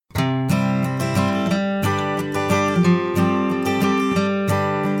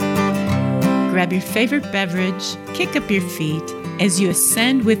grab your favorite beverage, kick up your feet as you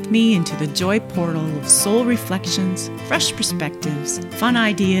ascend with me into the joy portal of soul reflections, fresh perspectives, fun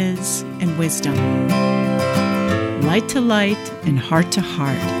ideas, and wisdom. Light to light and heart to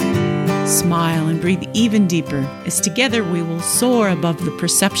heart. Smile and breathe even deeper as together we will soar above the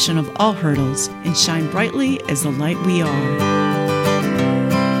perception of all hurdles and shine brightly as the light we are.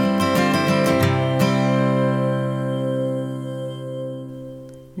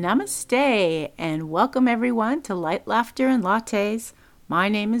 Namaste and welcome everyone to Light, Laughter, and Lattes. My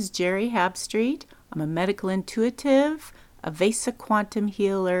name is Jerry Habstreet. I'm a medical intuitive, a Vesa quantum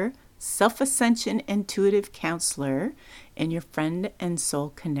healer, self-ascension intuitive counselor, and your friend and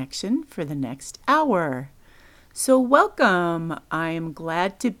soul connection for the next hour. So welcome. I am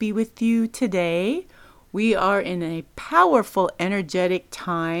glad to be with you today. We are in a powerful, energetic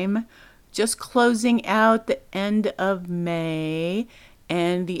time, just closing out the end of May.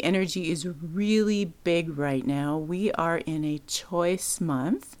 And the energy is really big right now. We are in a choice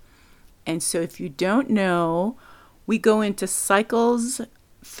month. And so if you don't know, we go into cycles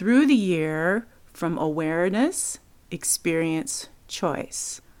through the year from awareness, experience,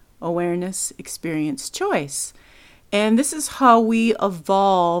 choice. Awareness, experience, choice. And this is how we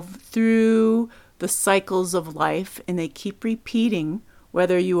evolve through the cycles of life. And they keep repeating,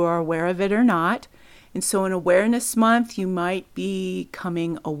 whether you are aware of it or not. And so in Awareness Month, you might be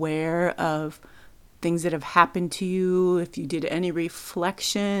becoming aware of things that have happened to you. If you did any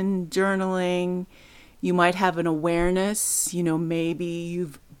reflection, journaling, you might have an awareness. Maybe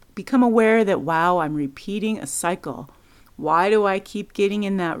you've become aware that, wow, I'm repeating a cycle. Why do I keep getting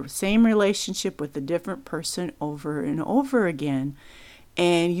in that same relationship with a different person over and over again?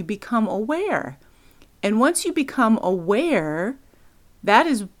 And you become aware. And once you become aware, that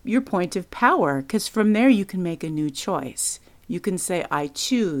is your point of power, because from there you can make a new choice. You can say, I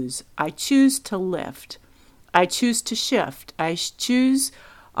choose to lift. I choose to shift. I choose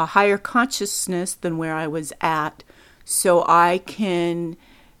a higher consciousness than where I was at, so I can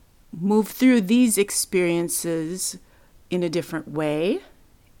move through these experiences in a different way,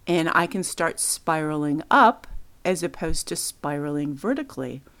 and I can start spiraling up as opposed to spiraling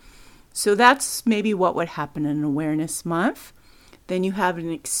vertically. So that's maybe what would happen in Awareness Month. Then you have an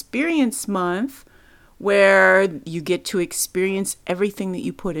experience month where you get to experience everything that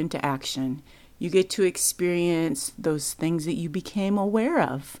you put into action. You get to experience those things that you became aware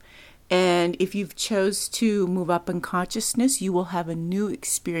of. And if you've chose to move up in consciousness, you will have a new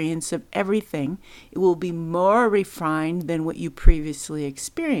experience of everything. It will be more refined than what you previously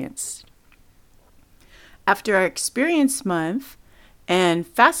experienced. After our experience month, and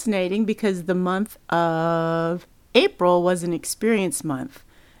fascinating because the month of April was an experience month,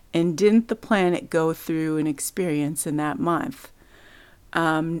 and didn't the planet go through an experience in that month?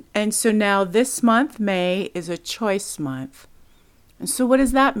 And so now this month, May, is a choice month. And so what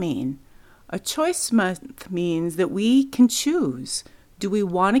does that mean? A choice month means that we can choose. Do we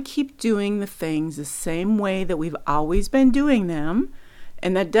want to keep doing the things the same way that we've always been doing them?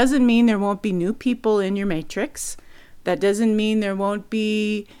 And that doesn't mean there won't be new people in your matrix. That doesn't mean there won't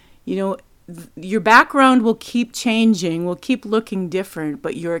be, your background will keep changing, will keep looking different,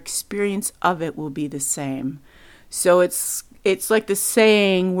 but your experience of it will be the same. So it's like the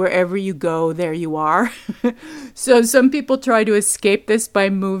saying, wherever you go, there you are. So some people try to escape this by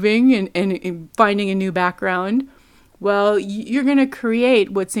moving and finding a new background. Well, you're going to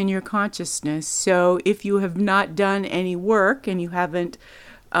create what's in your consciousness. So if you have not done any work and you haven't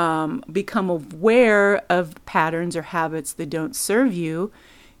become aware of patterns or habits that don't serve you,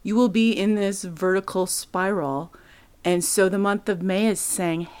 you will be in this vertical spiral. And so the month of May is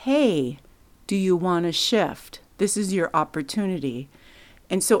saying, hey, do you want to shift? This is your opportunity.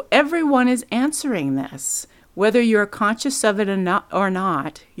 And so everyone is answering this. Whether you're conscious of it or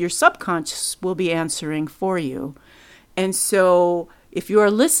not, your subconscious will be answering for you. And so if you are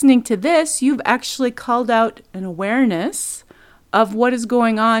listening to this, you've actually called out an awareness of what is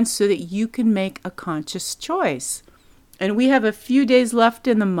going on so that you can make a conscious choice. And we have a few days left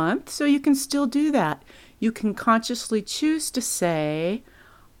in the month, so you can still do that. You can consciously choose to say,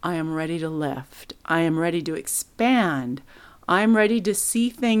 I am ready to lift. I am ready to expand. I am ready to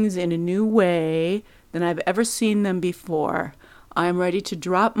see things in a new way than I've ever seen them before. I am ready to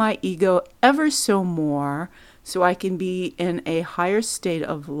drop my ego ever so more so I can be in a higher state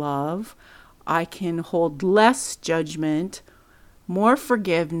of love. I can hold less judgment, more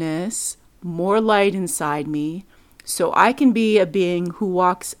forgiveness, more light inside me, so I can be a being who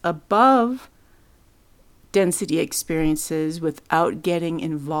walks above density experiences without getting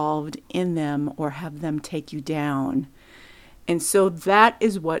involved in them or have them take you down. And so that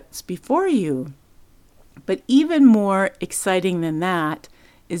is what's before you. But even more exciting than that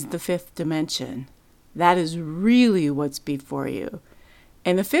is the fifth dimension. That is really what's before you.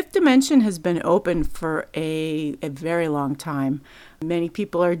 And the fifth dimension has been open for a very long time. Many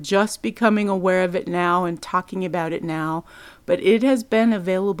people are just becoming aware of it now and talking about it now, but it has been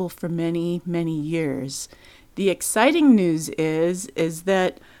available for many, many years. The exciting news is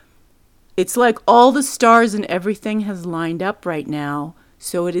that it's like all the stars and everything has lined up right now,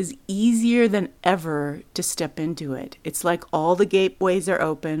 so it is easier than ever to step into it. It's like all the gateways are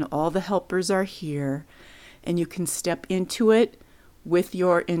open, all the helpers are here, and you can step into it with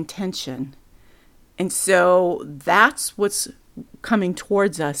your intention. And so that's what's coming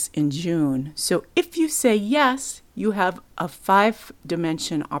towards us in June. So if you say yes, you have a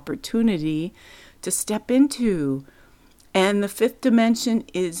 5-dimension opportunity to step into. And the fifth dimension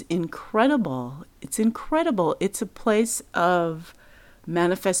is incredible. It's incredible. It's a place of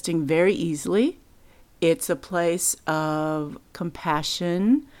manifesting very easily. It's a place of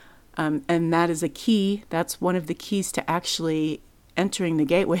compassion. And that is a key. That's one of the keys to actually entering the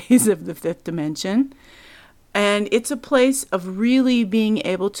gateways of the fifth dimension. And it's a place of really being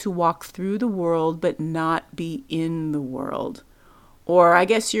able to walk through the world but not be in the world. Or I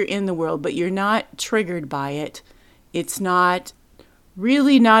guess you're in the world, but you're not triggered by it. It's not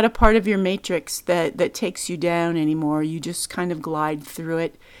really not a part of your matrix that takes you down anymore. You just kind of glide through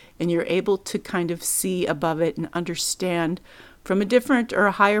it, and you're able to kind of see above it and understand from a different or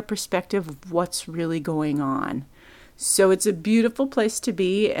a higher perspective of what's really going on. So it's a beautiful place to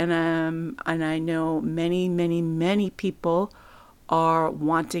be, and I know many, many, many people are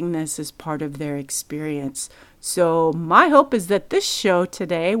wanting this as part of their experience. So my hope is that this show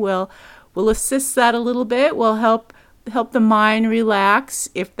today will assist that a little bit, will help the mind relax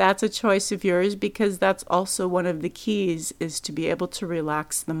if that's a choice of yours, because that's also one of the keys, is to be able to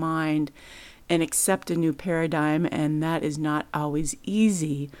relax the mind and accept a new paradigm, and that is not always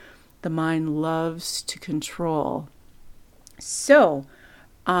easy. The mind loves to control. So,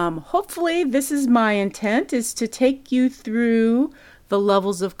 hopefully this is my intent, is to take you through the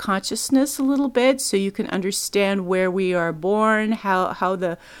levels of consciousness a little bit so you can understand where we are born, how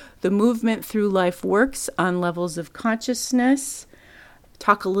the movement through life works on levels of consciousness.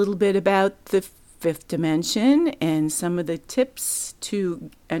 Talk a little bit about the fifth dimension and some of the tips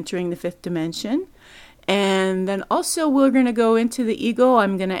to entering the fifth dimension. And then also we're going to go into the ego.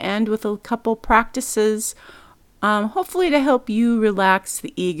 I'm going to end with a couple practices, hopefully to help you relax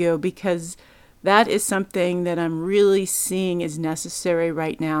the ego, because that is something that I'm really seeing is necessary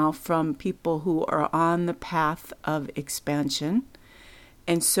right now from people who are on the path of expansion.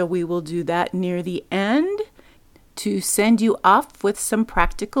 And so we will do that near the end to send you off with some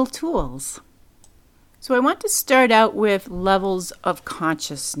practical tools. So I want to start out with levels of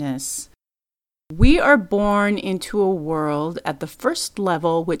consciousness. We are born into a world at the first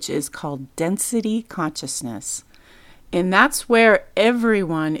level, which is called density consciousness. And that's where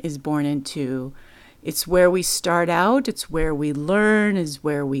everyone is born into. It's where we start out, it's where we learn, is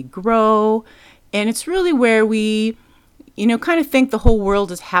where we grow, and it's really where we, kind of think the whole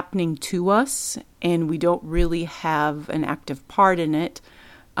world is happening to us, and we don't really have an active part in it,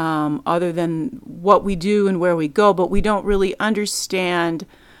 other than what we do and where we go, but we don't really understand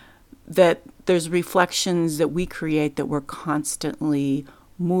that there's reflections that we create that we're constantly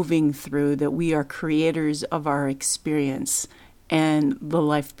moving through, that we are creators of our experience and the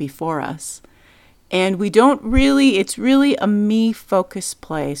life before us. And we don't really, it's really a me-focused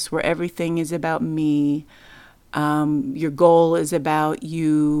place where everything is about me. Your goal is about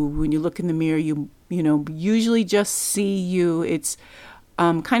you. When you look in the mirror, you usually just see you. It's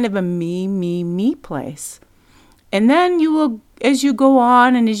kind of a me place. And then you will, as you go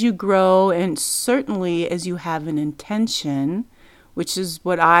on and as you grow, and certainly as you have an intention, which is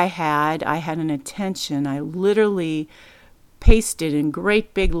what I had an intention. I literally pasted in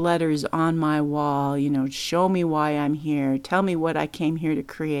great big letters on my wall, show me why I'm here, tell me what I came here to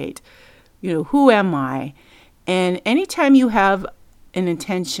create, who am I? And anytime you have an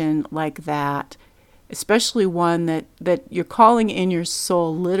intention like that, especially one that you're calling in your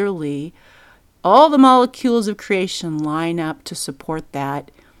soul literally, all the molecules of creation line up to support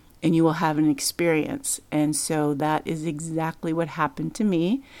that, and you will have an experience. And so that is exactly what happened to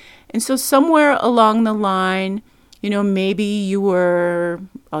me. And so somewhere along the line, maybe you were,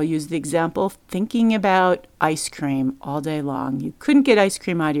 I'll use the example, thinking about ice cream all day long. You couldn't get ice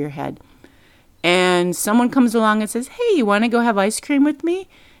cream out of your head. And someone comes along and says, hey, you want to go have ice cream with me?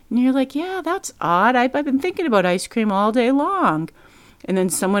 And you're like, yeah, that's odd. I've been thinking about ice cream all day long. And then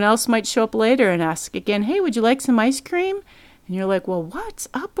someone else might show up later and ask again, hey, would you like some ice cream? And you're like, well, what's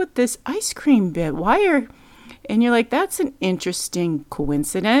up with this ice cream bit? And you're like, that's an interesting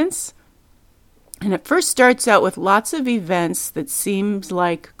coincidence. And it first starts out with lots of events that seems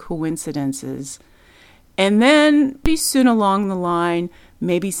like coincidences. And then pretty soon along the line,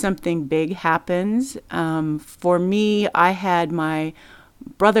 maybe something big happens. For me, I had my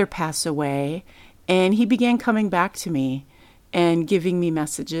brother pass away, and he began coming back to me and giving me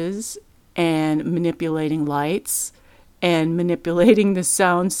messages and manipulating lights and manipulating the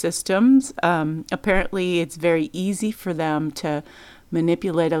sound systems. Apparently, it's very easy for them to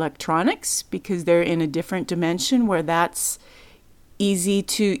manipulate electronics because they're in a different dimension where that's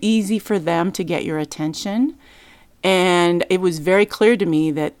easy for them to get your attention. And it was very clear to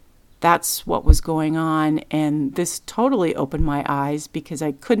me that that's what was going on. And this totally opened my eyes because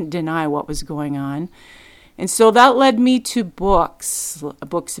I couldn't deny what was going on. And so that led me to books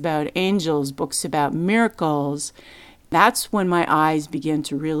about angels, books about miracles. That's when my eyes began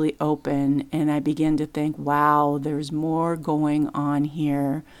to really open, and I began to think, wow, there's more going on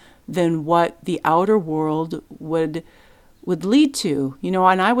here than what the outer world would lead to.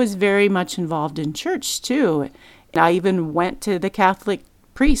 And I was very much involved in church too. And I even went to the Catholic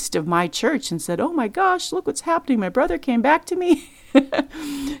priest of my church and said, oh my gosh, look what's happening. My brother came back to me.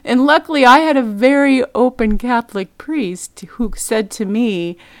 And luckily I had a very open Catholic priest who said to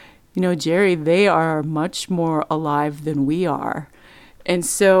me, Jerry, they are much more alive than we are. And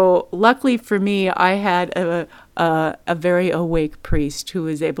so luckily for me, I had a very awake priest who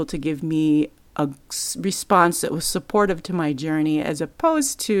was able to give me a response that was supportive to my journey as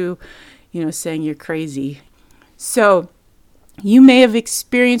opposed to, saying you're crazy. So you may have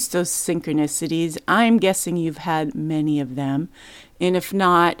experienced those synchronicities. I'm guessing you've had many of them. And if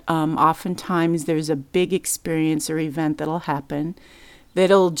not, oftentimes there's a big experience or event that'll happen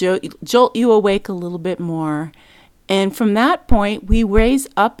that'll jolt you awake a little bit more. And from that point, we raise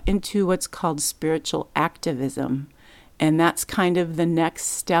up into what's called spiritual activism. And that's kind of the next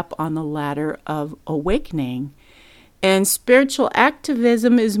step on the ladder of awakening. And spiritual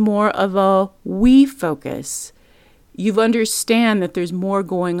activism is more of a we focus. You understand that there's more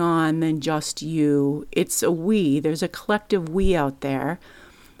going on than just you. It's a we. There's a collective we out there.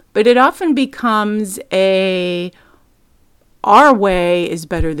 But it often becomes our way is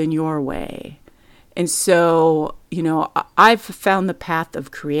better than your way. And so, I've found the path of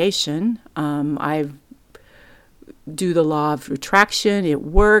creation. I've do the law of attraction. It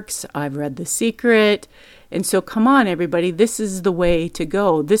works. I've read The Secret. And so come on, everybody. This is the way to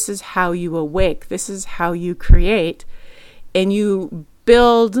go. This is how you awake. This is how you create. And you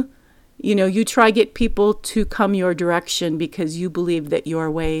build, you try get people to come your direction because you believe that your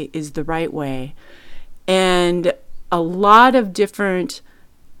way is the right way. And a lot of different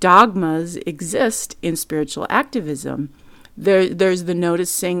dogmas exist in spiritual activism. There's the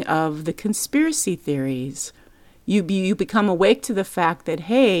noticing of the conspiracy theories. You become awake to the fact that,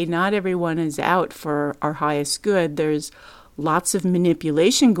 hey, not everyone is out for our highest good. There's lots of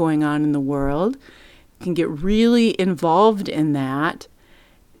manipulation going on in the world. You can get really involved in that.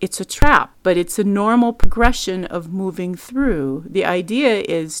 It's a trap, but it's a normal progression of moving through. The idea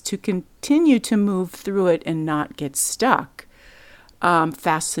is to continue to move through it and not get stuck.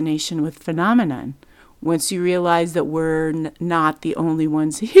 Fascination with phenomenon. Once you realize that we're not the only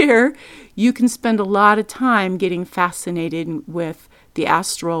ones here, you can spend a lot of time getting fascinated with the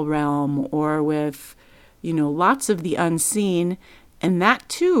astral realm or with, lots of the unseen. And that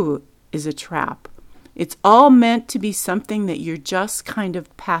too is a trap. It's all meant to be something that you're just kind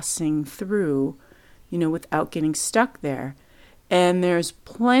of passing through, without getting stuck there. And there's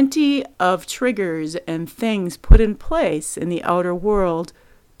plenty of triggers and things put in place in the outer world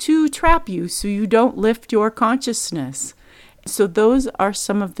to trap you so you don't lift your consciousness. So those are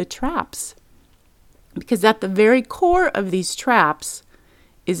some of the traps. Because at the very core of these traps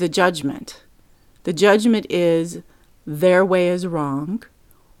is a judgment. The judgment is their way is wrong,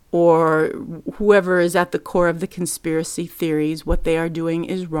 or whoever is at the core of the conspiracy theories, what they are doing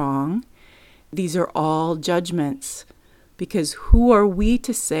is wrong. These are all judgments. Because who are we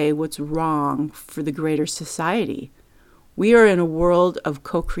to say what's wrong for the greater society? We are in a world of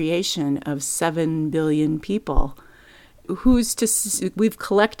co-creation of 7 billion people. We've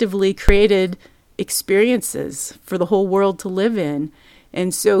collectively created experiences for the whole world to live in.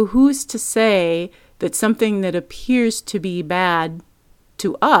 And so who's to say that something that appears to be bad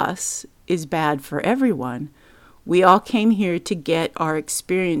to us is bad for everyone? We all came here to get our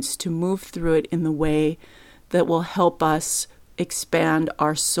experience, to move through it in the way that will help us expand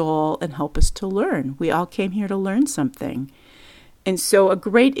our soul and help us to learn. We all came here to learn something. And so a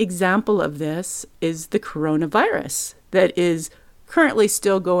great example of this is the coronavirus. that is currently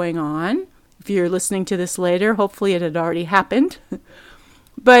still going on. If you're listening to this later, hopefully it had already happened.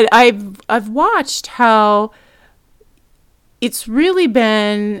 But I've watched how it's really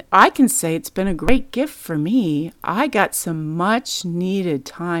been, I can say it's been a great gift for me. I got some much needed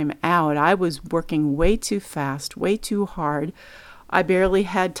time out. I was working way too fast, way too hard. I barely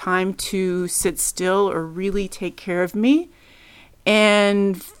had time to sit still or really take care of me.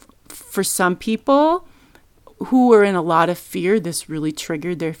 And for some people who were in a lot of fear, this really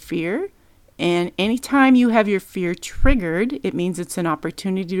triggered their fear. And anytime you have your fear triggered, it means it's an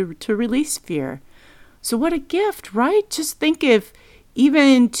opportunity to release fear. So what a gift, right? Just think if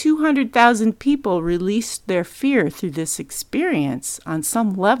even 200,000 people released their fear through this experience. On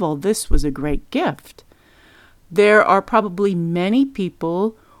some level, this was a great gift. There are probably many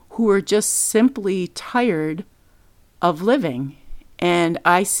people who are just simply tired of living. And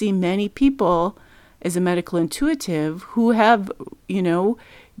I see many people as a medical intuitive who have,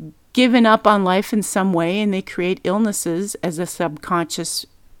 given up on life in some way, and they create illnesses as a subconscious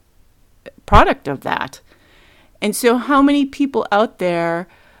product of that. And so how many people out there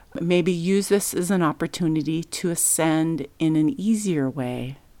maybe use this as an opportunity to ascend in an easier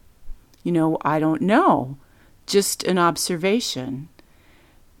way? I don't know. Just an observation.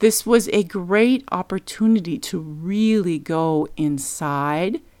 This was a great opportunity to really go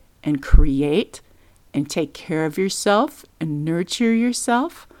inside and create and take care of yourself and nurture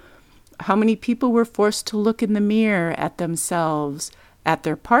yourself. How many people were forced to look in the mirror at themselves, at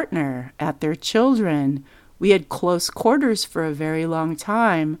their partner, at their children? We had close quarters for a very long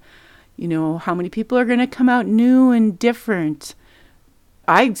time. How many people are going to come out new and different?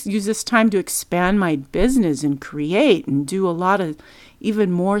 I use this time to expand my business and create and do a lot of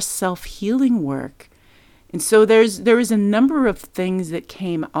even more self-healing work. And so there was a number of things that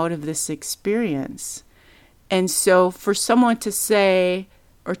came out of this experience. And so for someone to say,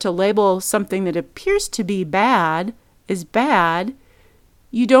 or to label something that appears to be bad as bad,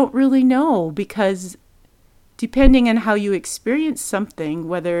 you don't really know, because depending on how you experience something,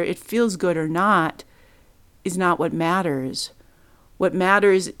 whether it feels good or not, is not what matters. What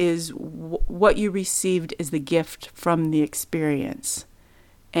matters is what you received as the gift from the experience.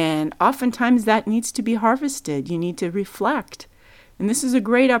 And oftentimes that needs to be harvested. You need to reflect. And this is a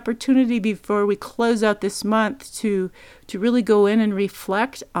great opportunity before we close out this month to really go in and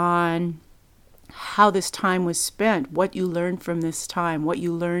reflect on how this time was spent, what you learned from this time, what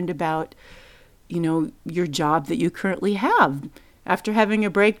you learned about, your job that you currently have. After having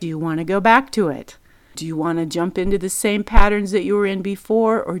a break, do you want to go back to it? Do you want to jump into the same patterns that you were in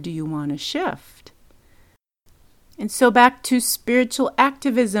before, or do you want to shift? And so back to spiritual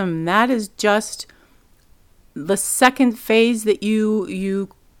activism. That is just the second phase that you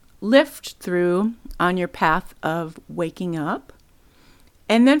lift through on your path of waking up.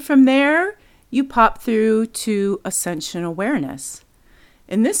 And then from there, you pop through to ascension awareness.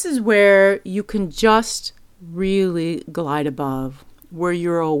 And this is where you can just really glide above, where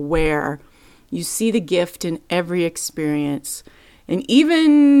you're aware. You see the gift in every experience. And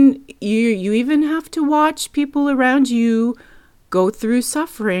even you even have to watch people around you go through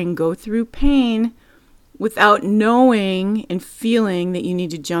suffering, go through pain, without knowing and feeling that you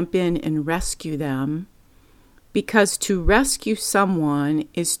need to jump in and rescue them. Because to rescue someone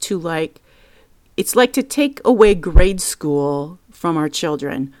is it's like to take away grade school from our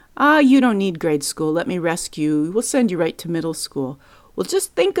children. You don't need grade school. Let me rescue you. We'll send you right to middle school. Well,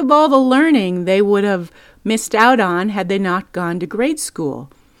 just think of all the learning they would have missed out on had they not gone to grade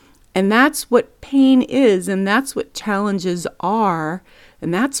school. And that's what pain is, and that's what challenges are,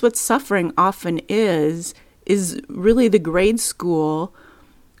 and that's what suffering often is really the grade school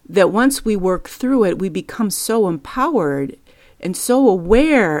that once we work through it, we become so empowered and so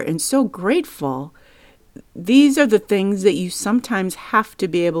aware and so grateful. These are the things that you sometimes have to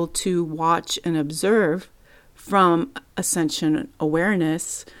be able to watch and observe from ascension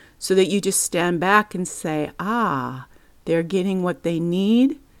awareness, so that you just stand back and say, they're getting what they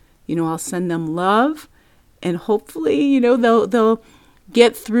need. I'll send them love, and hopefully, they'll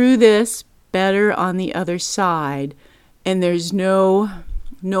get through this better on the other side. And there's no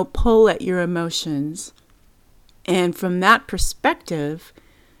pull at your emotions. And from that perspective,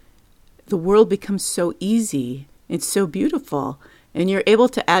 the world becomes so easy. It's so beautiful. And you're able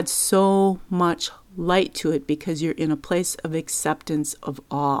to add so much light to it because you're in a place of acceptance of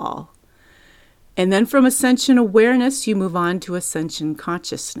all. And then from ascension awareness, you move on to ascension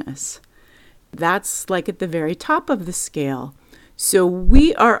consciousness. That's like at the very top of the scale. So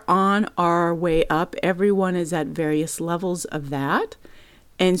we are on our way up. Everyone is at various levels of that.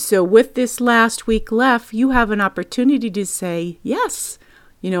 And so with this last week left, you have an opportunity to say, yes,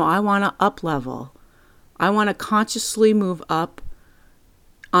 I want to up level. I want to consciously move up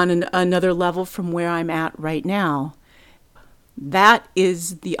on another level from where I'm at right now. That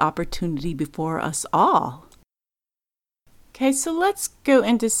is the opportunity before us all. Okay, so let's go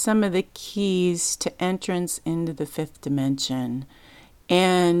into some of the keys to entrance into the fifth dimension.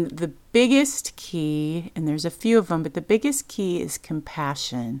 And the biggest key, and there's a few of them, but the biggest key is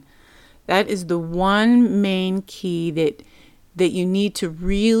compassion. That is the one main key that you need to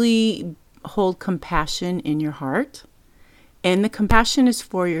really hold compassion in your heart. And the compassion is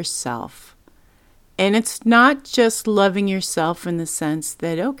for yourself. And it's not just loving yourself in the sense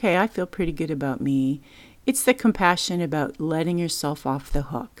that, okay, I feel pretty good about me. It's the compassion about letting yourself off the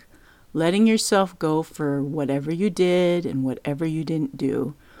hook. Letting yourself go for whatever you did and whatever you didn't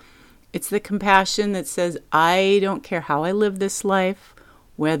do. It's the compassion that says, I don't care how I live this life,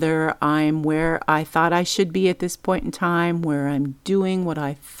 whether I'm where I thought I should be at this point in time, where I'm doing what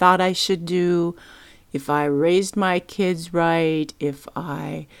I thought I should do, if I raised my kids right, if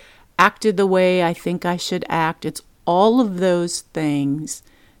I acted the way I think I should act. It's all of those things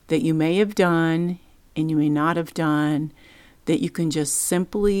that you may have done and you may not have done, that you can just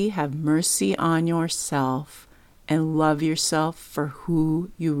simply have mercy on yourself and love yourself for who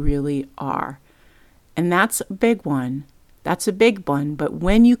you really are. And that's a big one. That's a big one. But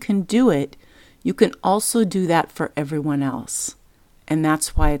when you can do it, you can also do that for everyone else. And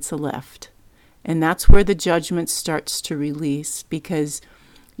that's why it's a lift. And that's where the judgment starts to release, because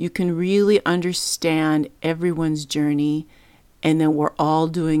you can really understand everyone's journey and that we're all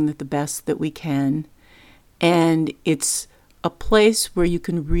doing the best that we can. And it's a place where you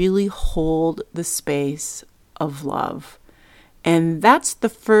can really hold the space of love. And that's the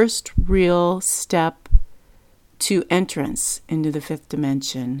first real step to entrance into the fifth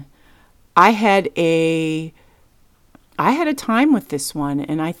dimension. I had a time with this one,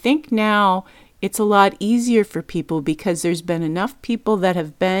 and I think now it's a lot easier for people because there's been enough people that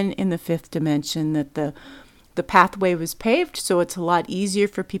have been in the fifth dimension that the pathway was paved, so it's a lot easier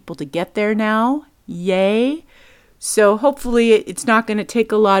for people to get there now. Yay! So hopefully it's not going to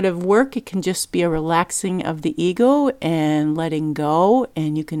take a lot of work. It can just be a relaxing of the ego and letting go,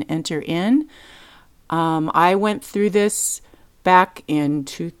 and you can enter in. I went through this back in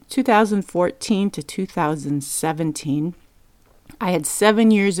 2014 to 2017. I had 7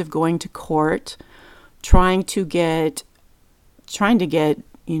 years of going to court, trying to get,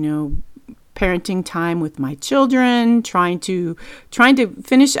 parenting time with my children, trying to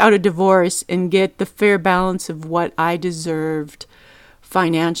finish out a divorce and get the fair balance of what I deserved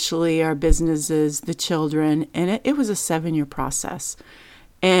financially, our businesses, the children. And it was a 7-year process.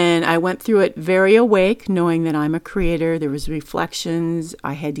 And I went through it very awake, knowing that I'm a creator. There was reflections.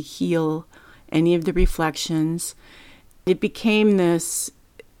 I had to heal any of the reflections. It became this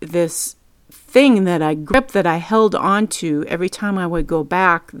thing that I gripped, that I held on to every time I would go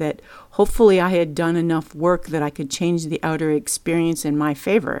back, that hopefully I had done enough work that I could change the outer experience in my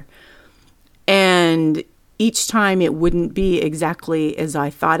favor. And each time it wouldn't be exactly as I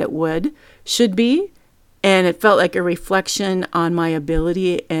thought it should be. And it felt like a reflection on my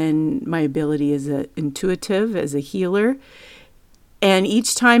ability and my ability as an intuitive, as a healer. And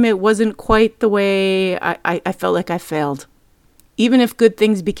each time it wasn't quite the way I felt like I failed. Even if good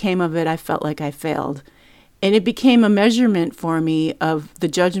things became of it, I felt like I failed. And it became a measurement for me of the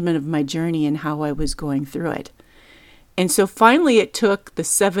judgment of my journey and how I was going through it. And so finally it took the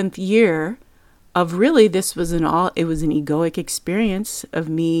 7th year of really, it was an egoic experience of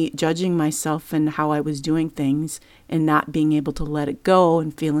me judging myself and how I was doing things and not being able to let it go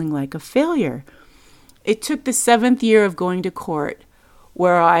and feeling like a failure. It took the 7th year of going to court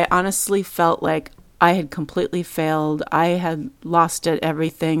where I honestly felt like I had completely failed. I had lost at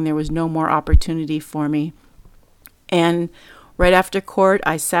everything. There was no more opportunity for me. And right after court,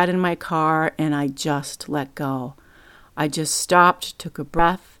 I sat in my car and I just let go. I just stopped, took a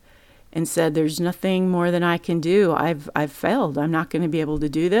breath, and said, there's nothing more than I can do. I've failed. I'm not going to be able to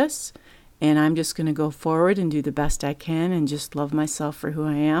do this. And I'm just going to go forward and do the best I can and just love myself for who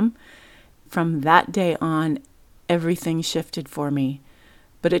I am. From that day on, everything shifted for me.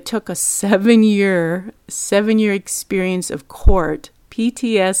 But it took a 7-year experience of court,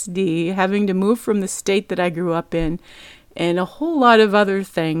 PTSD, having to move from the state that I grew up in, and a whole lot of other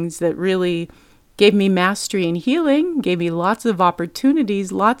things that really gave me mastery and healing, gave me lots of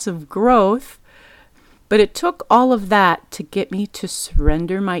opportunities, lots of growth. But it took all of that to get me to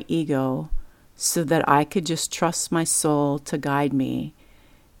surrender my ego so that I could just trust my soul to guide me.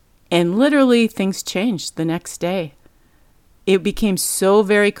 And literally things changed the next day. it became so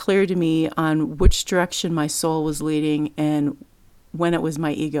very clear to me on which direction my soul was leading and when it was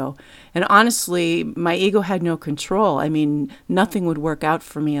my ego. And honestly, my ego had no control. I mean, nothing would work out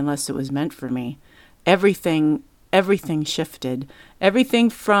for me unless it was meant for me. Everything shifted. Everything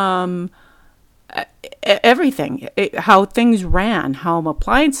from everything, how things ran, how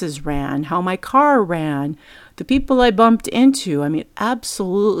appliances ran, how my car ran, the people I bumped into. I mean,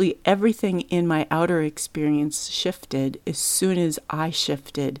 absolutely everything in my outer experience shifted as soon as I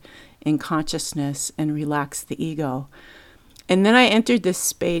shifted in consciousness and relaxed the ego. And then I entered this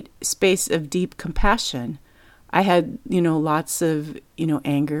space of deep compassion. I had, lots of,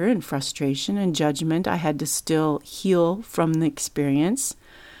 anger and frustration and judgment. I had to still heal from the experience,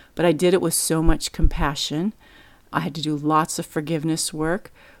 but I did it with so much compassion. I had to do lots of forgiveness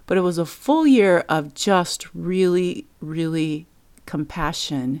work, but it was a full year of just really, really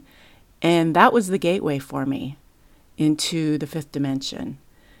compassion. And that was the gateway for me into the fifth dimension.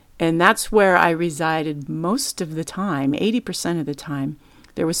 And that's where I resided most of the time, 80% of the time.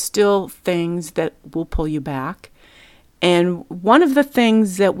 There was still things that will pull you back. And one of the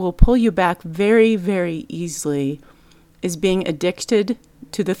things that will pull you back very, very easily is being addicted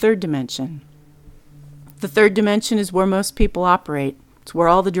to the third dimension. The third dimension is where most people operate. It's where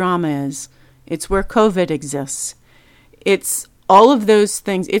all the drama is. It's where COVID exists. It's all of those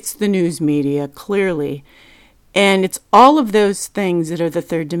things. It's the news media, clearly. And it's all of those things that are the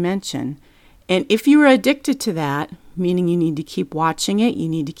third dimension. And if you are addicted to that, meaning you need to keep watching it, you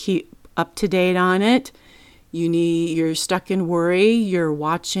need to keep up to date on it, you're stuck in worry, you're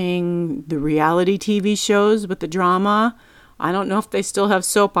watching the reality TV shows with the drama. I don't know if they still have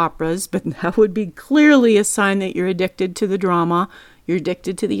soap operas, but that would be clearly a sign that you're addicted to the drama, you're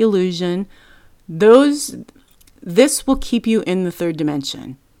addicted to the illusion. This will keep you in the third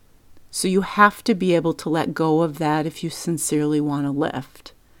dimension. So you have to be able to let go of that if you sincerely want to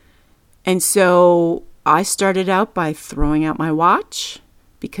lift. And so I started out by throwing out my watch,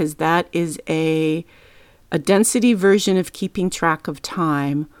 because that is a density version of keeping track of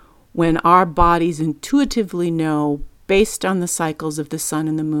time when our bodies intuitively know, based on the cycles of the sun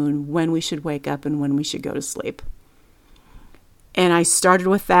and the moon, when we should wake up and when we should go to sleep. And I started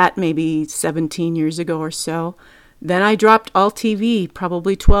with that maybe 17 years ago or so. Then I dropped all TV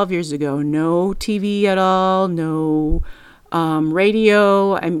probably 12 years ago. No TV at all, no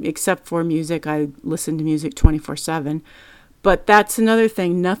radio, except for music. I listen to music 24/7. But that's another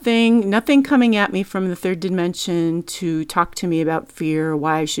thing. Nothing coming at me from the third dimension to talk to me about fear, or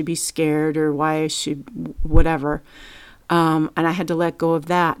why I should be scared, or why I should whatever. And I had to let go of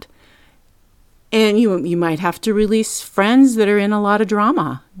that. And you might have to release friends that are in a lot of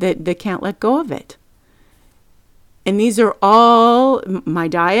drama that can't let go of it. And these are all my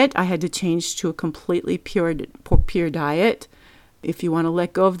diet. I had to change to a completely pure diet. If you want to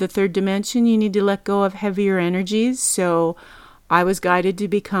let go of the third dimension, you need to let go of heavier energies. So I was guided to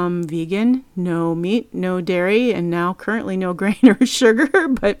become vegan, no meat, no dairy, and now currently no grain or sugar,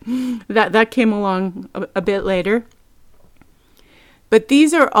 but that came along a bit later. But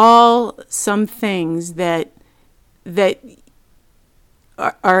these are all some things that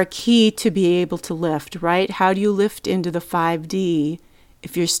are key to be able to lift, right? How do you lift into the 5D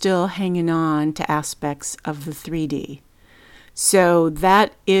if you're still hanging on to aspects of the 3D? So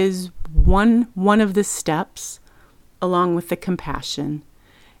that is one of the steps, along with the compassion.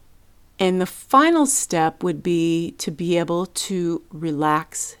 And the final step would be to be able to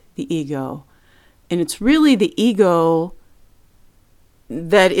relax the ego. And it's really the ego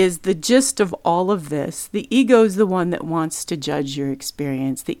that is the gist of all of this. The ego is the one that wants to judge your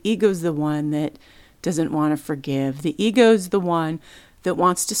experience. The ego is the one that doesn't want to forgive. The ego is the one that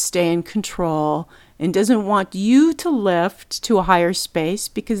wants to stay in control and doesn't want you to lift to a higher space,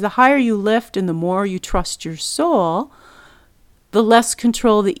 because the higher you lift and the more you trust your soul, the less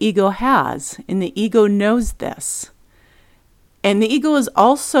control the ego has. And the ego knows this. And the ego is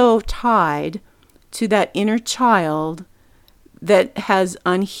also tied to that inner child that has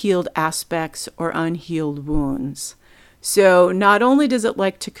unhealed aspects or unhealed wounds. So not only does it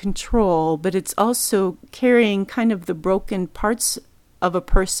like to control, but it's also carrying kind of the broken parts of a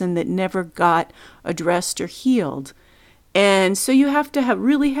person that never got addressed or healed. And so you have to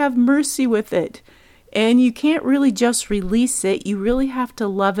really have mercy with it. And you can't really just release it. You really have to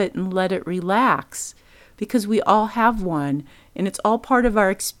love it and let it relax, because we all have one. And it's all part of our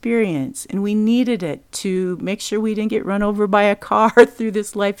experience. And we needed it to make sure we didn't get run over by a car through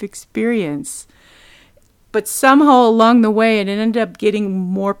this life experience. But somehow along the way, it ended up getting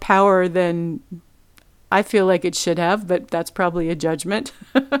more power than I feel like it should have. But that's probably a judgment.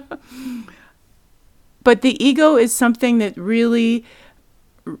 But the ego is something that really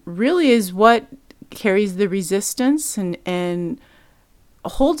is what carries the resistance and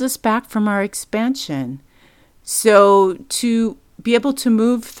holds us back from our expansion. So to be able to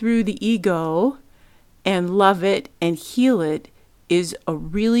move through the ego and love it and heal it is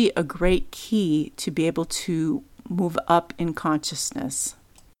really a great key to be able to move up in consciousness.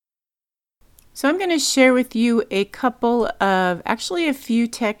 So I'm going to share with you a few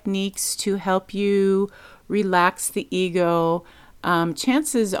techniques to help you relax the ego.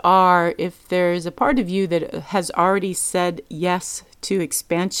 Chances are, if there's a part of you that has already said yes to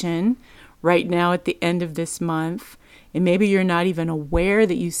expansion right now at the end of this month, and maybe you're not even aware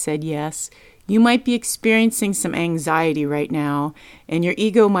that you said yes, you might be experiencing some anxiety right now, and your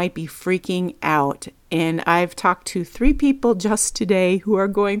ego might be freaking out. And I've talked to 3 people just today who are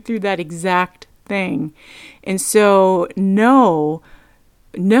going through that exact thing. And so know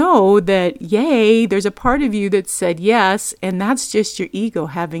that, yay, there's a part of you that said yes, and that's just your ego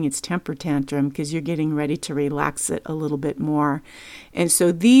having its temper tantrum because you're getting ready to relax it a little bit more. And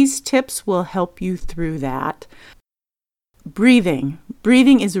so these tips will help you through that. Breathing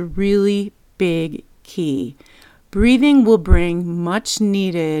is a really big key. Breathing will bring much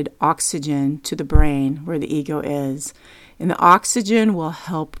needed oxygen to the brain where the ego is, and the oxygen will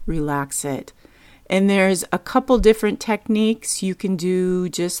help relax it. And there's a couple different techniques. You can do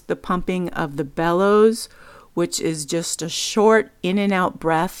just the pumping of the bellows, which is just a short in and out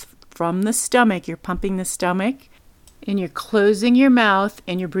breath from the stomach. You're pumping the stomach and you're closing your mouth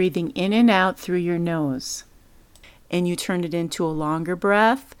and you're breathing in and out through your nose. And you turn it into a longer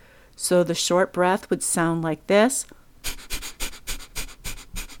breath. So the short breath would sound like this.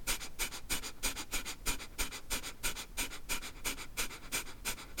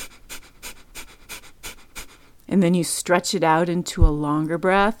 And then you stretch it out into a longer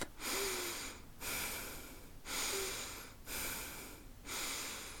breath.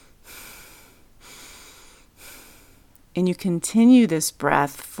 And you continue this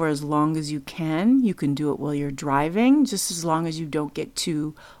breath for as long as you can. You can do it while you're driving, just as long as you don't get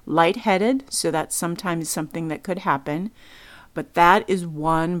too lightheaded. So that's sometimes something that could happen. But that is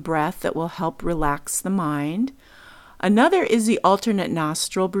one breath that will help relax the mind. Another is the alternate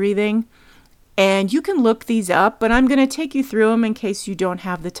nostril breathing. And you can look these up, but I'm going to take you through them in case you don't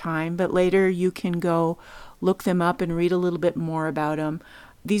have the time. But later you can go look them up and read a little bit more about them.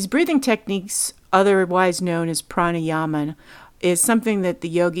 These breathing techniques, otherwise known as pranayama, is something that the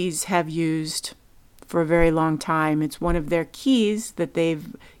yogis have used for a very long time. It's one of their keys that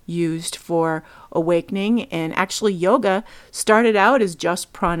they've used for awakening. And actually yoga started out as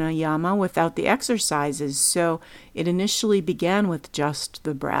just pranayama without the exercises. So it initially began with just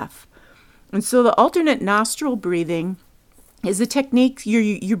the breath. And so the alternate nostril breathing is a technique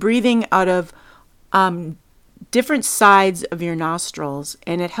you're breathing out of different sides of your nostrils,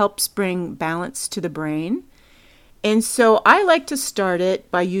 and it helps bring balance to the brain. And so I like to start it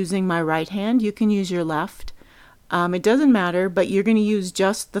by using my right hand. You can use your left. It doesn't matter, but you're going to use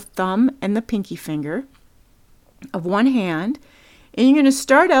just the thumb and the pinky finger of one hand. And you're going to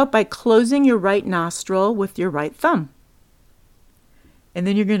start out by closing your right nostril with your right thumb. And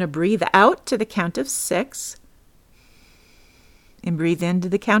then you're going to breathe out to the count of 6 and breathe in to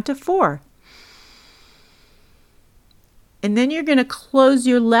the count of 4. And then you're going to close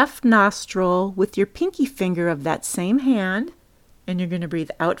your left nostril with your pinky finger of that same hand, and you're going to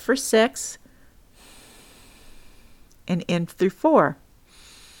breathe out for 6 and in through 4.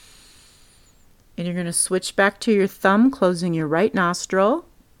 And you're going to switch back to your thumb, closing your right nostril,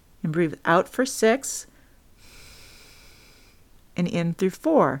 and breathe out for 6 and in through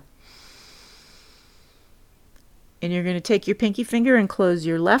 4. And you're going to take your pinky finger and close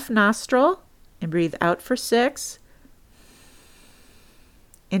your left nostril and breathe out for 6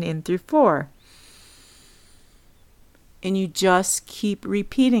 and in through 4. And you just keep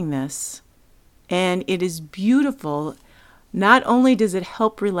repeating this. And it is beautiful. Not only does it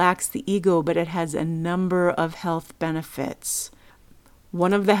help relax the ego, but it has a number of health benefits.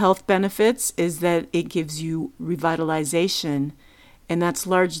 One of the health benefits is that it gives you revitalization, and that's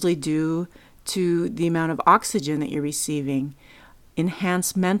largely due to the amount of oxygen that you're receiving.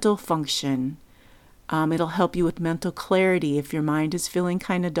 Enhanced mental function. It'll help you with mental clarity if your mind is feeling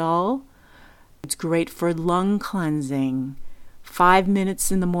kind of dull. It's great for lung cleansing. 5 minutes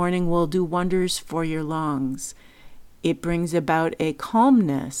in the morning will do wonders for your lungs. It brings about a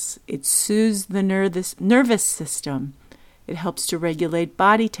calmness. It soothes the nervous system. It helps to regulate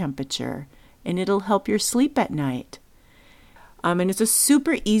body temperature, and it'll help your sleep at night. And it's a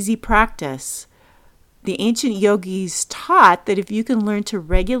super easy practice. The ancient yogis taught that if you can learn to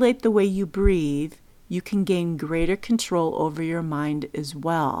regulate the way you breathe, you can gain greater control over your mind as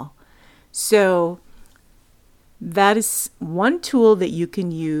well. So that is one tool that you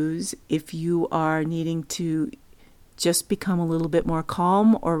can use if you are needing to just become a little bit more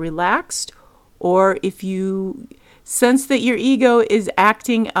calm or relaxed, or if you sense that your ego is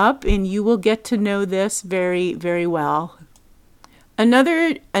acting up, and you will get to know this very, very well.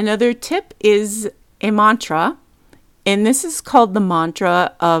 Another tip is a mantra, and this is called the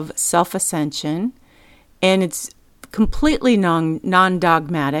mantra of self-ascension, and it's completely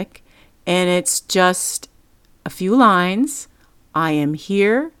non-dogmatic, and it's just a few lines. I am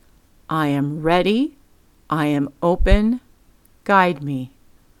here, I am ready, I am open, guide me.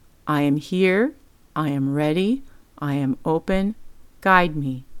 I am here, I am ready, I am open, guide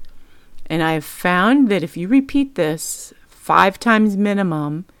me. And I have found that if you repeat this 5 times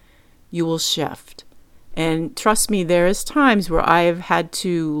minimum, you will shift. And trust me, there is times where I have had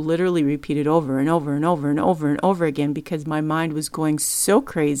to literally repeat it over and over and over and over and over again because my mind was going so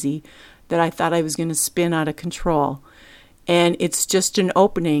crazy that I thought I was going to spin out of control. And it's just an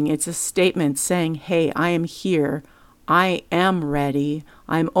opening. It's a statement saying, hey, I am here. I am ready.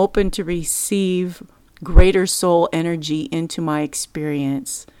 I'm open to receive greater soul energy into my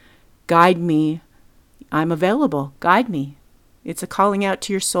experience. Guide me. I'm available. Guide me. It's a calling out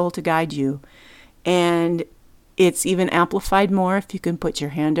to your soul to guide you. And it's even amplified more if you can put your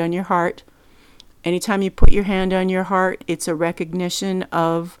hand on your heart. Anytime you put your hand on your heart, it's a recognition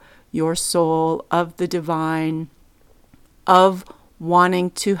of your soul, of the divine, of wanting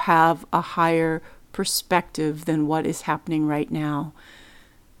to have a higher perspective than what is happening right now.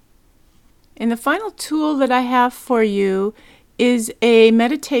 And the final tool that I have for you is a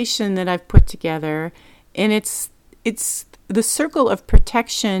meditation that I've put together, and it's the Circle of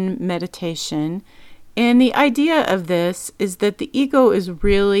Protection meditation. And the idea of this is that the ego is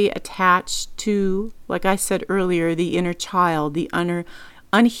really attached to, like I said earlier, the inner child, the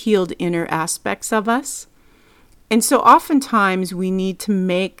unhealed inner aspects of us. And so oftentimes we need to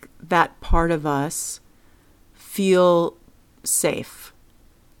make that part of us feel safe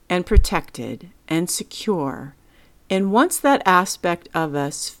and protected and secure. And once that aspect of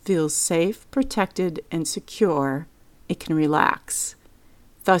us feels safe, protected, and secure, it can relax.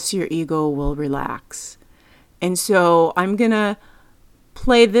 Thus, your ego will relax. And so I'm going to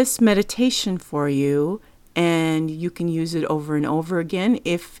play this meditation for you, and you can use it over and over again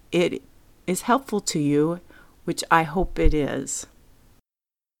if it is helpful to you, which I hope it is.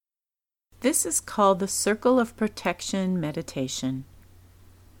 This is called the Circle of Protection meditation.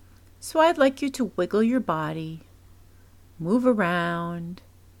 So I'd like you to wiggle your body, move around,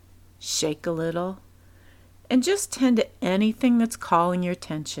 shake a little, and just tend to anything that's calling your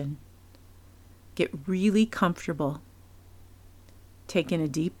attention. Get really comfortable. Take in a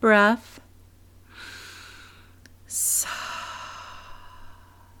deep breath.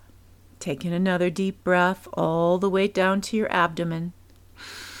 Take in another deep breath all the way down to your abdomen.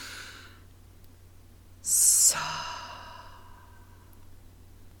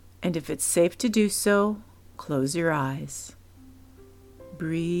 And if it's safe to do so, close your eyes.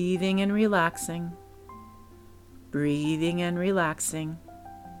 Breathing and relaxing. Breathing and relaxing.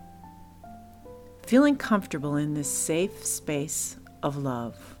 Feeling comfortable in this safe space of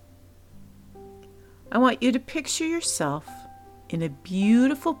love. I want you to picture yourself in a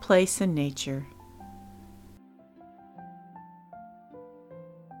beautiful place in nature.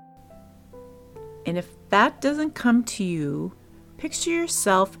 And if that doesn't come to you, picture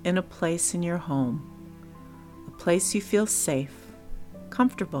yourself in a place in your home, a place you feel safe,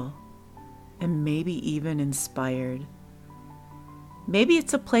 comfortable, and maybe even inspired. Maybe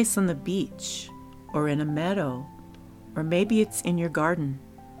it's a place on the beach, or in a meadow, or maybe it's in your garden.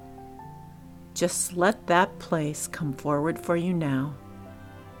 Just let that place come forward for you now.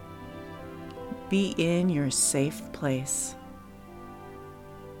 Be in your safe place.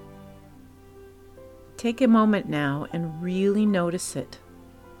 Take a moment now and really notice it.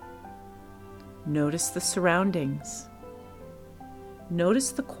 Notice the surroundings.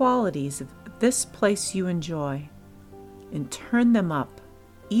 Notice the qualities of this place you enjoy, and turn them up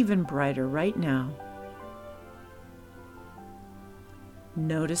even brighter right now.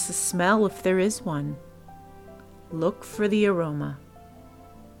 Notice the smell if there is one. Look for the aroma.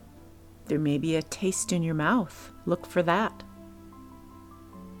 There may be a taste in your mouth. Look for that.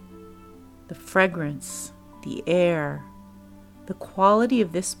 The fragrance, the air, the quality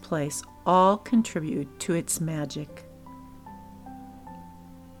of this place all contribute to its magic.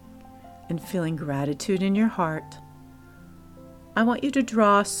 And feeling gratitude in your heart, I want you to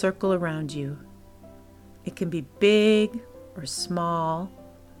draw a circle around you. It can be big or small,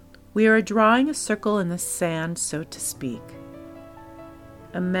 We are drawing a circle in the sand, so to speak.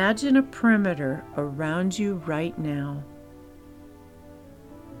 Imagine a perimeter around you right now,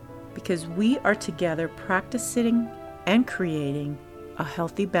 because we are together practicing and creating a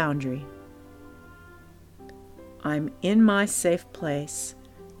healthy boundary. I'm in my safe place,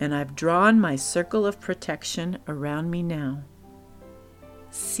 and I've drawn my circle of protection around me now.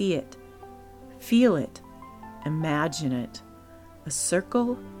 See it, feel it, imagine it, a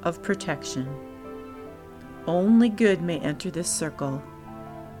circle of protection. Only good may enter this circle.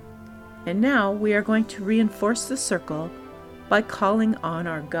 And now we are going to reinforce the circle by calling on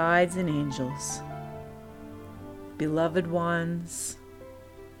our guides and angels. Beloved ones,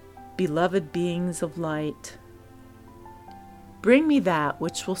 beloved beings of light, bring me that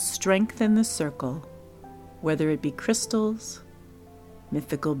which will strengthen the circle, whether it be crystals,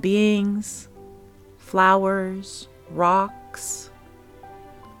 mythical beings, flowers, rocks.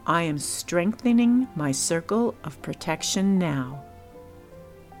 I am strengthening my circle of protection now.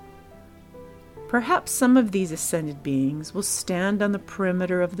 Perhaps some of these ascended beings will stand on the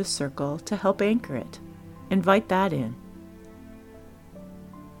perimeter of the circle to help anchor it. Invite that in.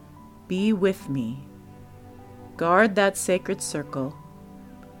 Be with me. Guard that sacred circle.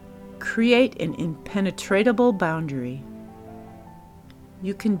 Create an impenetrable boundary.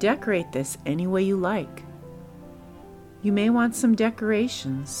 You can decorate this any way you like. You may want some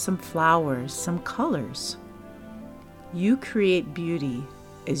decorations, some flowers, some colors. You create beauty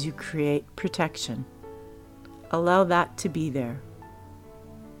as you create protection. Allow that to be there.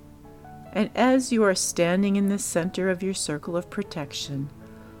 And as you are standing in the center of your circle of protection,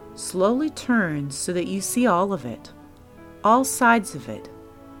 slowly turn so that you see all of it, all sides of it,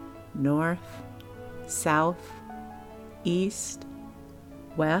 north, south, east,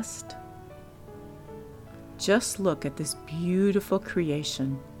 west. Just look at this beautiful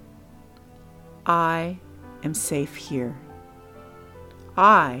creation. I am safe here.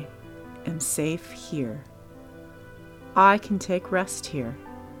 I am safe here. I can take rest here.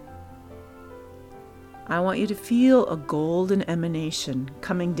 I want you to feel a golden emanation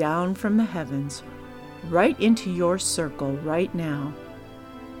coming down from the heavens right into your circle right now.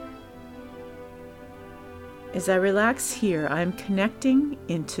 As I relax here, I am connecting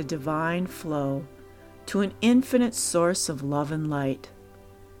into divine flow, to an infinite source of love and light.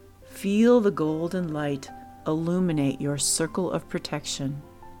 Feel the golden light illuminate your circle of protection.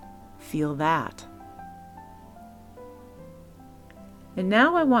 Feel that. And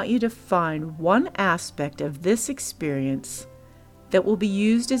now I want you to find one aspect of this experience that will be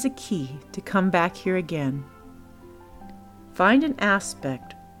used as a key to come back here again. Find an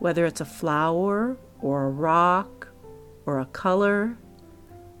aspect, whether it's a flower or a rock or a color.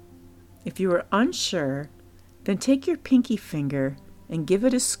 If you are unsure, then take your pinky finger and give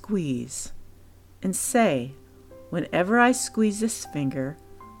it a squeeze and say, whenever I squeeze this finger,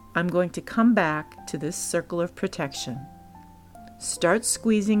 I'm going to come back to this circle of protection. Start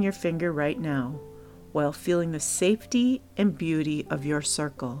squeezing your finger right now while feeling the safety and beauty of your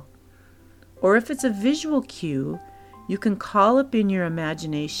circle. Or if it's a visual cue, you can call up in your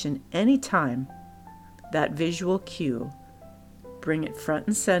imagination anytime that visual cue. Bring it front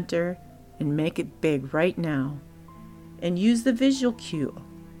and center and make it big right now. And use the visual cue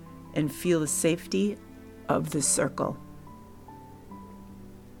and feel the safety of the circle.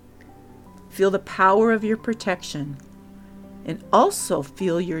 Feel the power of your protection and also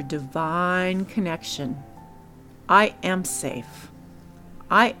feel your divine connection. I am safe.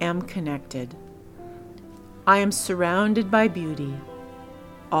 I am connected. I am surrounded by beauty.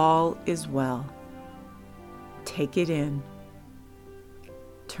 All is well. Take it in.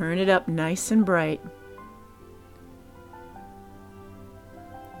 Turn it up nice and bright.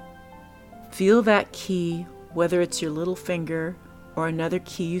 Feel that key, whether it's your little finger or another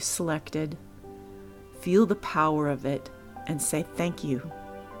key you selected. Feel the power of it and say thank you.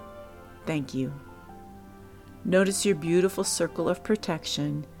 Thank you. Notice your beautiful circle of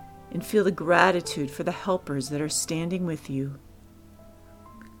protection and feel the gratitude for the helpers that are standing with you.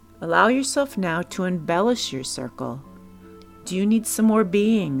 Allow yourself now to embellish your circle. Do you need some more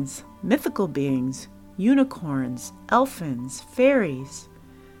beings, mythical beings, unicorns, elfins, fairies?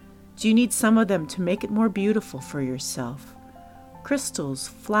 Do you need some of them to make it more beautiful for yourself? Crystals,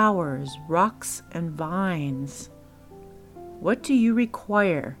 flowers, rocks, and vines. What do you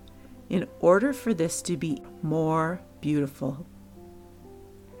require in order for this to be more beautiful?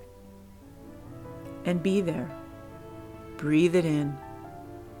 And be there. Breathe it in.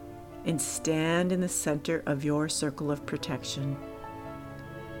 And stand in the center of your circle of protection.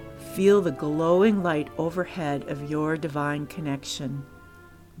 Feel the glowing light overhead of your divine connection.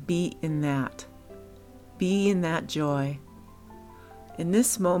 be in that. Be in that joy. In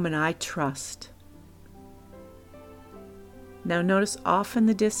this moment, I trust. Now notice off in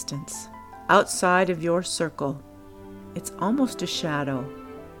the distance, outside of your circle, it's almost a shadow.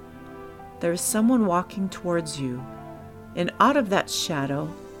 There is someone walking towards you, and out of that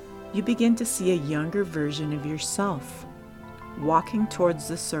shadow, you begin to see a younger version of yourself walking towards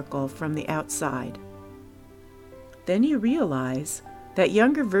the circle from the outside. Then you realize that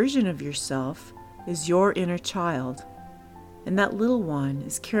younger version of yourself is your inner child, and that little one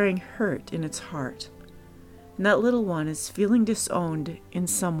is carrying hurt in its heart, and that little one is feeling disowned in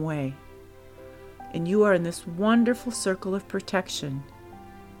some way. And you are in this wonderful circle of protection,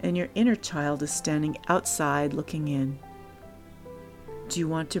 and your inner child is standing outside looking in. Do you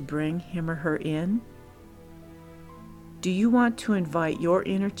want to bring him or her in? Do you want to invite your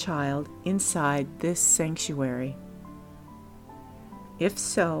inner child inside this sanctuary? If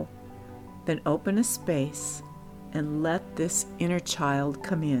so, then open a space and let this inner child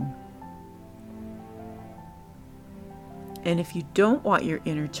come in. And if you don't want your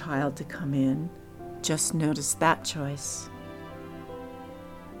inner child to come in, just notice that choice.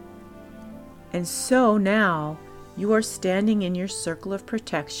 And so now you are standing in your circle of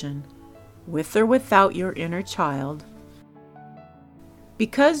protection, with or without your inner child.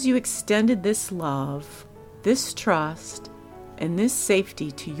 Because you extended this love, this trust, and this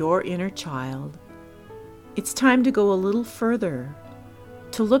safety to your inner child, it's time to go a little further,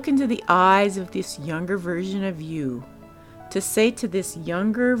 to look into the eyes of this younger version of you, to say to this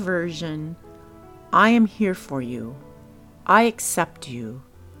younger version, I am here for you, I accept you,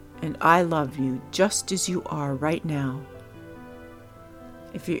 and I love you just as you are right now.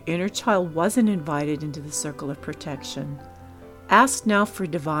 If your inner child wasn't invited into the circle of protection, ask now for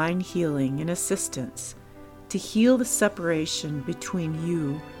divine healing and assistance to heal the separation between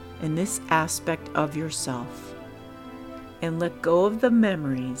you and this aspect of yourself, and let go of the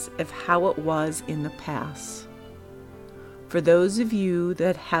memories of how it was in the past. For those of you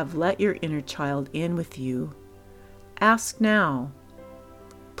that have let your inner child in with you, ask now,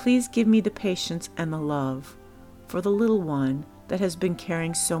 please give me the patience and the love for the little one that has been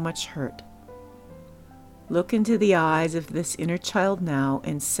carrying so much hurt. Look into the eyes of this inner child now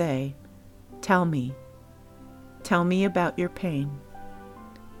and say, tell me about your pain.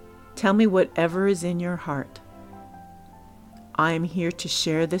 Tell me whatever is in your heart. I am here to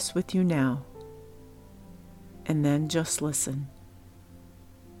share this with you now. And then just listen.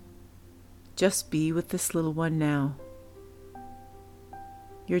 Just be with this little one now.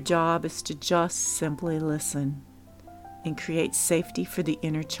 Your job is to just simply listen and create safety for the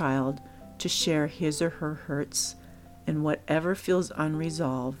inner child to share his or her hurts and whatever feels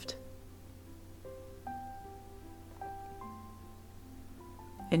unresolved.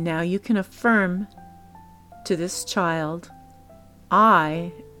 And now you can affirm to this child,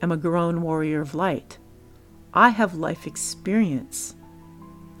 I am a grown warrior of light. I have life experience.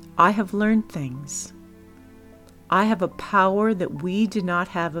 I have learned things. I have a power that we did not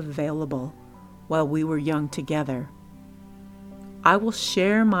have available while we were young together. I will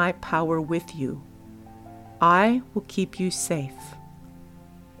share my power with you. I will keep you safe.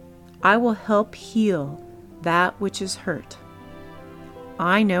 I will help heal that which is hurt.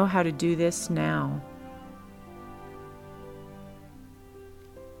 I know how to do this now.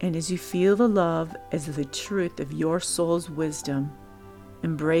 And as you feel the love as the truth of your soul's wisdom,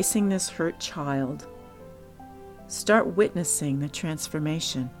 embracing this hurt child, start witnessing the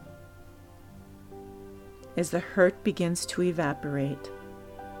transformation. As the hurt begins to evaporate,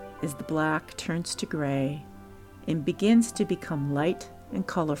 as the black turns to gray and begins to become light and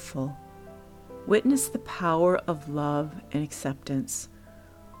colorful, witness the power of love and acceptance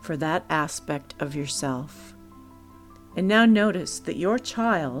for that aspect of yourself. And now notice that your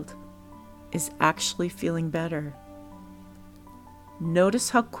child is actually feeling better. Notice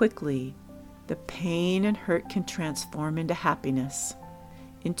how quickly the pain and hurt can transform into happiness,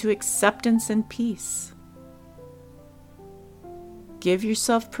 into acceptance and peace. Give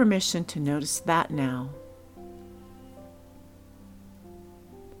yourself permission to notice that now.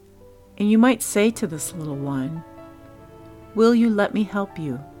 And you might say to this little one, will you let me help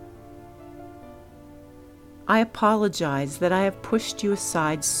you? I apologize that I have pushed you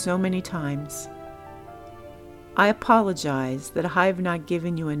aside so many times. I apologize that I have not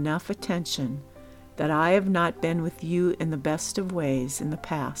given you enough attention, that I have not been with you in the best of ways in the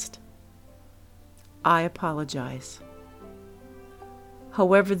past. I apologize.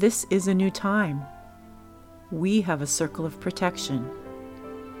 However, this is a new time. We have a circle of protection.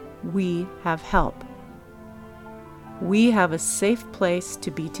 We have help. We have a safe place to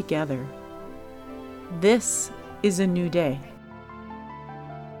be together. This is a new day.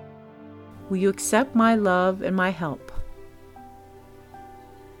 Will you accept my love and my help?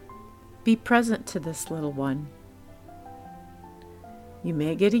 Be present to this little one. You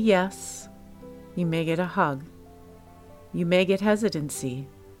may get a yes. You may get a hug. You may get hesitancy.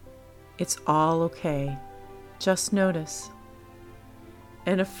 It's all okay. Just notice.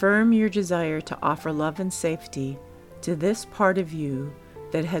 And affirm your desire to offer love and safety to this part of you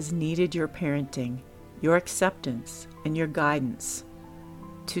that has needed your parenting, your acceptance, and your guidance.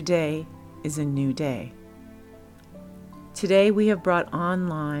 Today is a new day. Today we have brought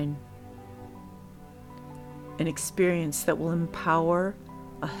online an experience that will empower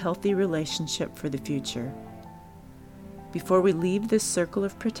a healthy relationship for the future. Before we leave this circle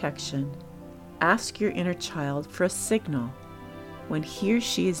of protection, ask your inner child for a signal when he or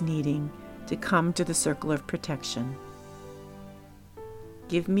she is needing to come to the circle of protection.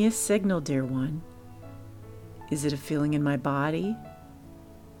 Give me a signal, dear one. Is it a feeling in my body?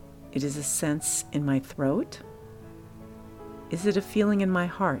 It is a sense in my throat? Is it a feeling in my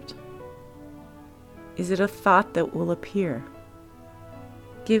heart? Is it a thought that will appear?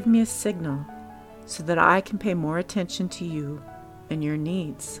 Give me a signal so that I can pay more attention to you and your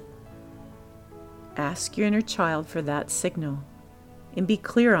needs. Ask your inner child for that signal and be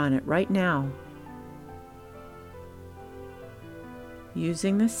clear on it right now.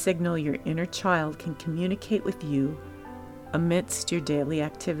 Using this signal, your inner child can communicate with you amidst your daily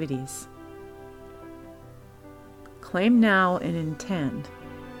activities. Claim now and intend.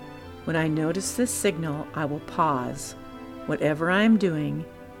 When I notice this signal, I will pause whatever I am doing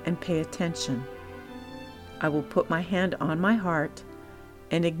and pay attention. I will put my hand on my heart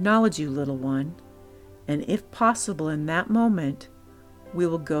and acknowledge you, little one, and if possible in that moment, we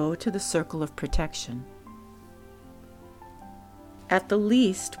will go to the circle of protection. At the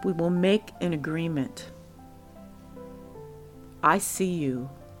least, we will make an agreement. I see you.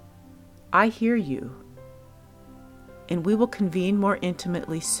 I hear you. And we will convene more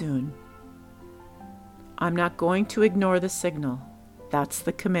intimately soon. I'm not going to ignore the signal. That's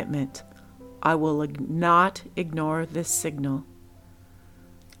the commitment. I will not ignore this signal.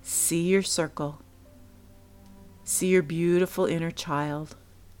 See your circle. See your beautiful inner child.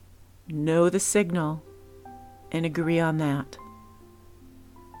 Know the signal and agree on that.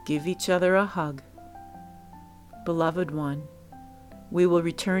 Give each other a hug. Beloved one, we will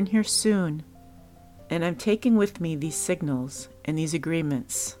return here soon, and I'm taking with me these signals and these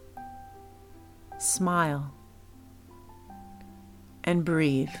agreements. Smile and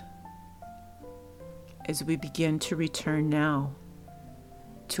breathe as we begin to return now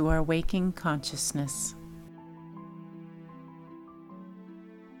to our waking consciousness.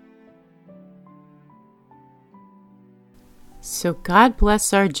 So God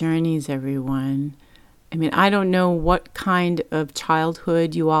bless our journeys, everyone. I mean, I don't know what kind of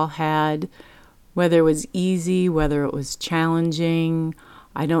childhood you all had, whether it was easy, whether it was challenging.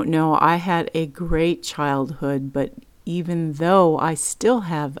 I don't know. I had a great childhood, but even though I still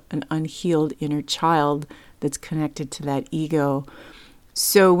have an unhealed inner child that's connected to that ego.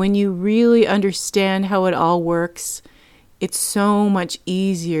 So when you really understand how it all works, it's so much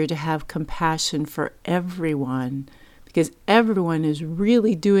easier to have compassion for everyone, because everyone is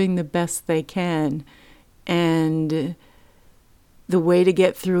really doing the best they can. And the way to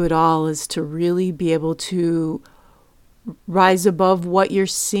get through it all is to really be able to rise above what you're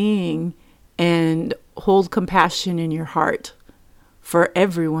seeing and hold compassion in your heart for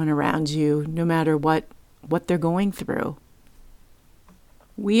everyone around you, no matter what they're going through.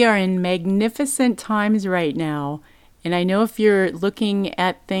 We are in magnificent times right now. And I know if you're looking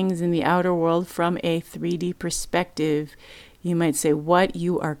at things in the outer world from a 3D perspective, you might say, "What?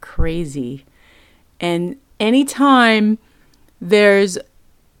 You are crazy." And anytime there's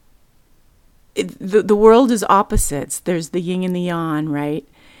the world is opposites. There's the yin and the yang, right?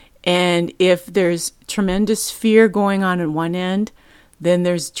 And if there's tremendous fear going on in one end, then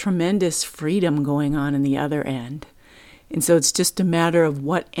there's tremendous freedom going on in the other end. And so it's just a matter of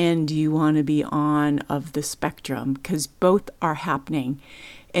what end you want to be on of the spectrum, because both are happening.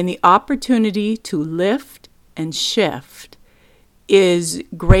 And the opportunity to lift and shift is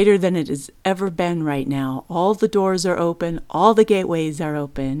greater than it has ever been right now. All the doors are open, all the gateways are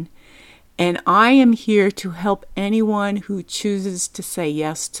open. And I am here to help anyone who chooses to say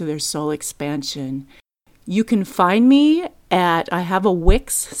yes to their soul expansion. You can find me I have a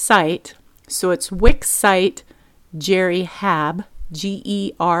Wix site. So it's Wix site, Geri Hab,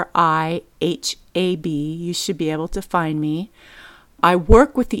 Gerihab. You should be able to find me. I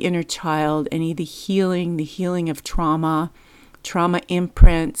work with the inner child, any of the healing of trauma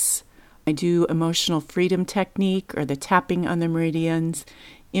imprints. I do emotional freedom technique or the tapping on the meridians,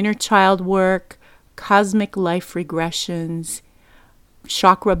 inner child work, cosmic life regressions,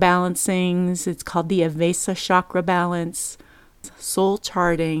 chakra balancings. It's called the Avesa chakra balance, soul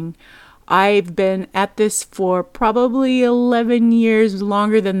charting. I've been at this for probably 11 years,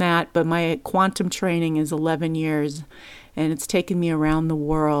 longer than that, but my quantum training is 11 years. And it's taken me around the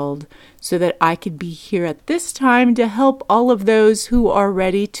world so that I could be here at this time to help all of those who are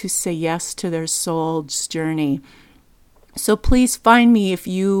ready to say yes to their soul's journey. So please find me if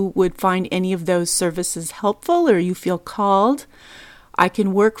you would find any of those services helpful or you feel called. I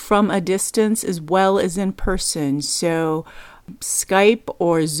can work from a distance as well as in person. So Skype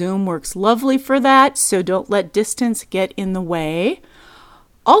or Zoom works lovely for that. So don't let distance get in the way.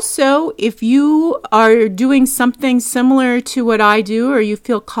 Also, if you are doing something similar to what I do or you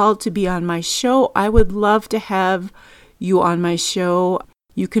feel called to be on my show, I would love to have you on my show.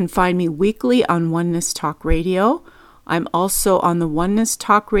 You can find me weekly on Oneness Talk Radio. I'm also on the Oneness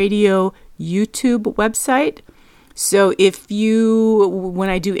Talk Radio YouTube website. So when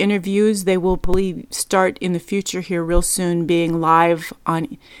I do interviews, they will probably start in the future here real soon being live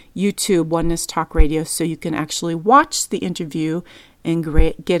on YouTube, Oneness Talk Radio, so you can actually watch the interview and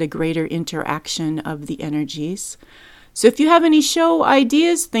get a greater interaction of the energies. So if you have any show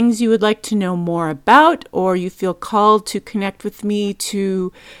ideas, things you would like to know more about, or you feel called to connect with me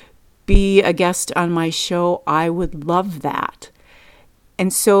to be a guest on my show, I would love that.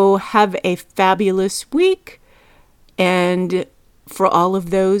 And so have a fabulous week. And for all of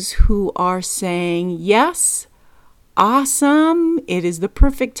those who are saying, yes, awesome, it is the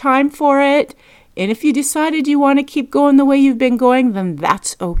perfect time for it. And if you decided you want to keep going the way you've been going, then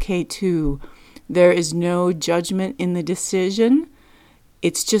that's okay too. There is no judgment in the decision.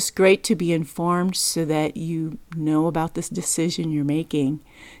 It's just great to be informed so that you know about this decision you're making.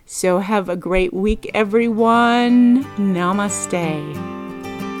 So have a great week, everyone. Namaste.